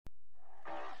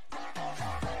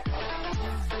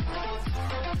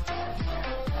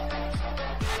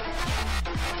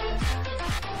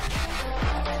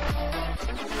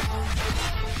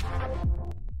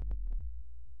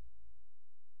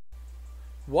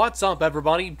What's up,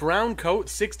 everybody?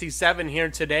 Browncoat67 here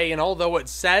today, and although it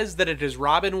says that it is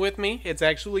Robin with me, it's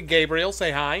actually Gabriel.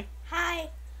 Say hi.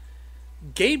 Hi.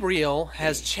 Gabriel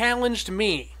has challenged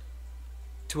me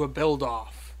to a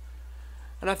build-off.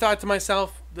 And I thought to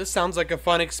myself, this sounds like a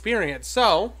fun experience,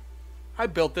 so I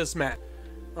built this map.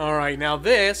 Alright, now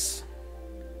this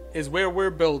is where we're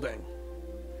building.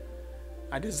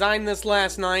 I designed this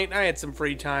last night. I had some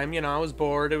free time. You know, I was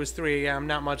bored. It was 3 a.m.,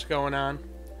 not much going on.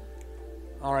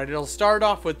 Alright, it'll start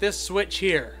off with this switch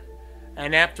here.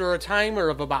 And after a timer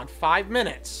of about 5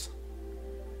 minutes,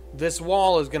 this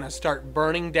wall is going to start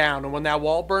burning down. And when that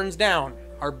wall burns down,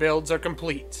 our builds are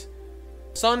complete.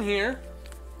 Son here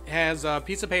has a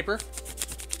piece of paper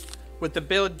with the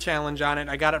build challenge on it.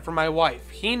 I got it from my wife.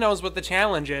 He knows what the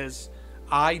challenge is.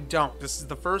 I don't. This is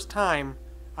the first time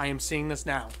I am seeing this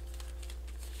now.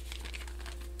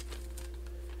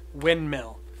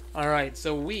 Windmill. Alright,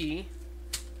 so we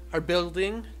are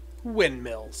building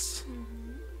windmills.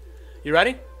 You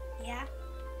ready? Yeah.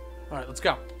 Alright, let's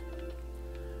go.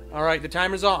 Alright, the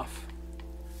timer's off.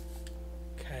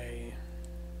 Okay.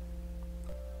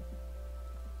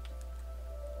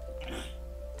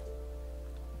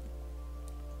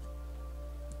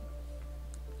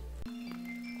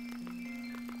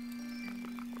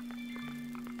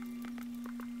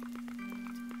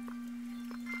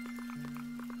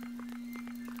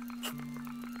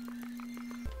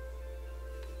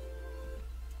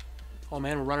 Oh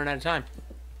man, we're running out of time.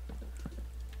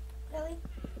 Really?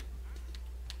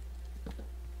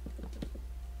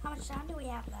 How much time do we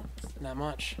have left? Not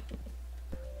much.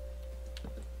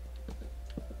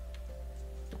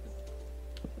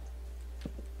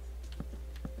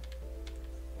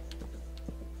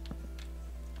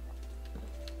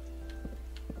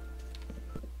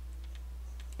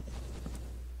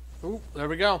 Ooh, there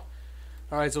we go.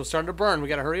 Alright, so it's starting to burn. We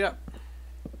gotta hurry up.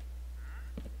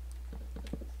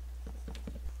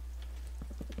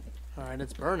 Alright,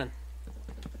 it's burning.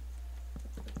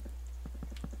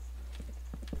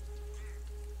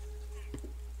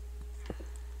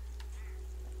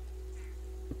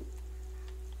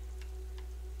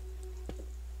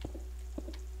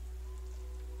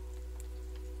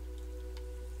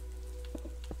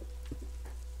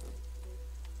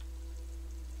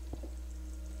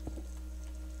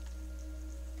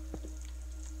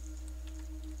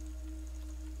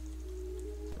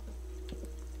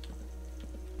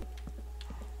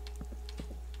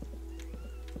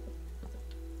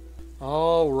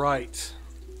 All right.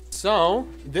 So,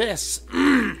 this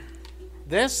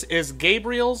this is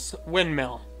Gabriel's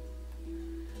windmill.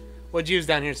 What'd you use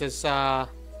down here? It says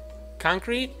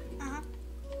concrete. Uh-huh.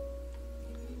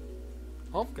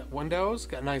 Oh, got windows,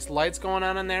 got nice lights going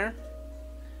on in there.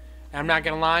 And I'm not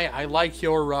gonna lie, I like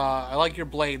your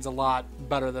blades a lot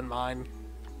better than mine.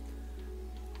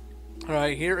 All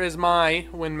right, here is my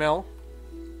windmill.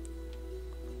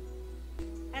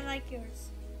 I like yours.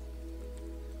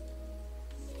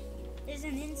 There's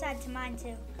an inside to mine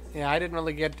too. Yeah, I didn't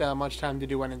really get much time to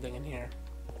do anything in here.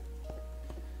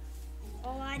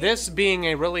 Oh, I This being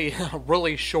a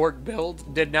really short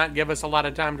build did not give us a lot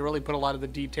of time to really put a lot of the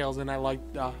details in. I would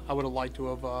have liked to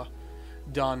have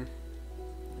done.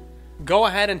 Go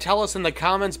ahead and tell us in the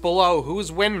comments below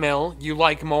whose windmill you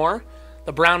like more.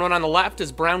 The brown one on the left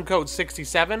is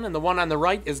Browncoat67, and the one on the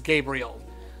right is Gabriel.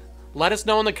 Let us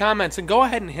know in the comments, and go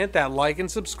ahead and hit that like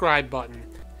and subscribe button.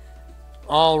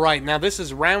 Alright, now this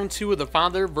is round 2 of the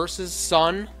father versus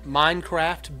son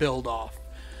Minecraft build-off.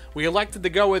 We elected to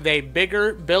go with a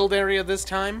bigger build area this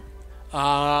time.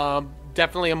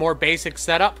 Definitely a more basic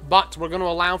setup, but we're going to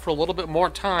allow for a little bit more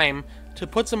time to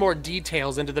put some more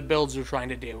details into the builds we're trying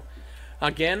to do.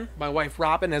 Again, my wife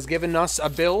Robin has given us a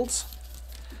build.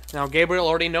 Now Gabriel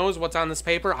already knows what's on this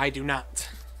paper. I do not.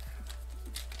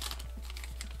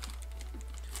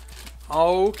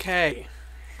 Okay.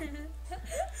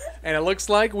 And it looks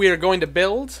like we are going to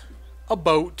build a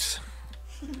boat.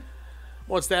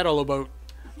 What's that all about?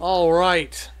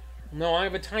 Alright. No, I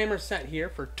have a timer set here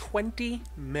for 20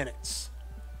 minutes.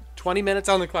 20 minutes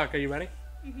on the clock. Are you ready?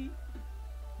 Mm-hmm.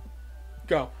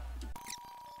 Go.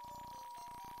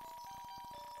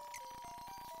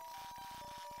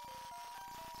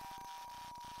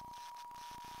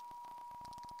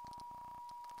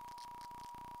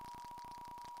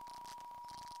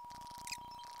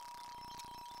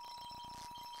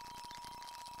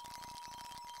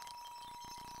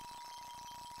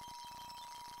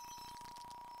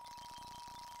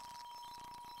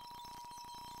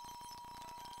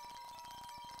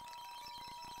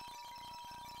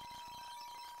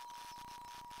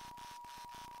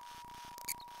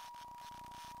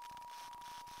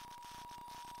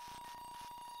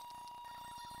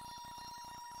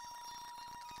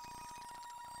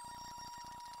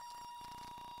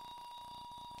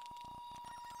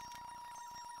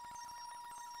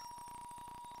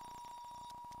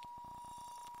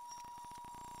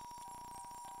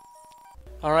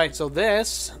 Alright, so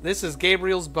this is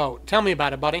Gabriel's boat. Tell me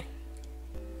about it, buddy.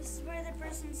 This is where the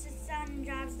person sits down and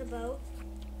drives the boat.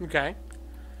 Okay.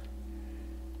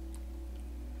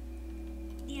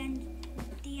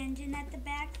 The engine at the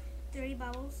back, 3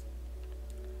 bubbles.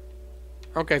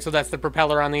 Okay, so that's the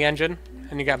propeller on the engine,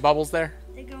 and you got bubbles there?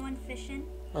 They're going fishing.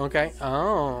 Okay.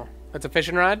 Oh, that's a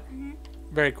fishing rod? Mm-hmm.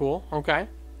 Very cool. Okay.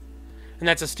 And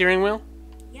that's a steering wheel?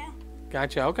 Yeah.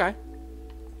 Gotcha. Okay.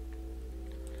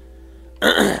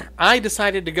 I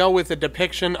decided to go with a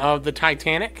depiction of the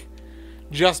Titanic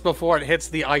just before it hits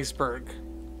the iceberg.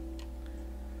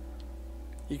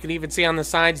 You can even see on the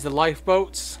sides the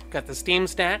lifeboats. Got the steam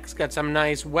stacks. Got some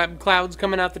nice web clouds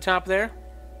coming out the top there.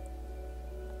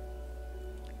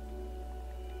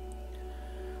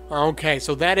 Okay,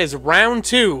 so that is round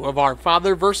 2 of our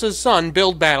father versus son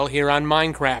build battle here on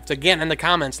Minecraft. Again, in the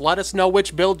comments, let us know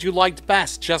which build you liked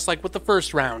best, just like with the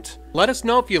first round. Let us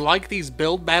know if you like these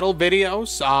build battle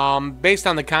videos. Based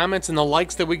on the comments and the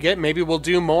likes that we get, maybe we'll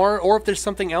do more. Or if there's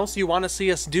something else you want to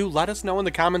see us do, let us know in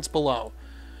the comments below.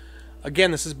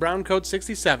 Again, this is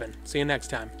BrownCode67. See you next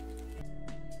time.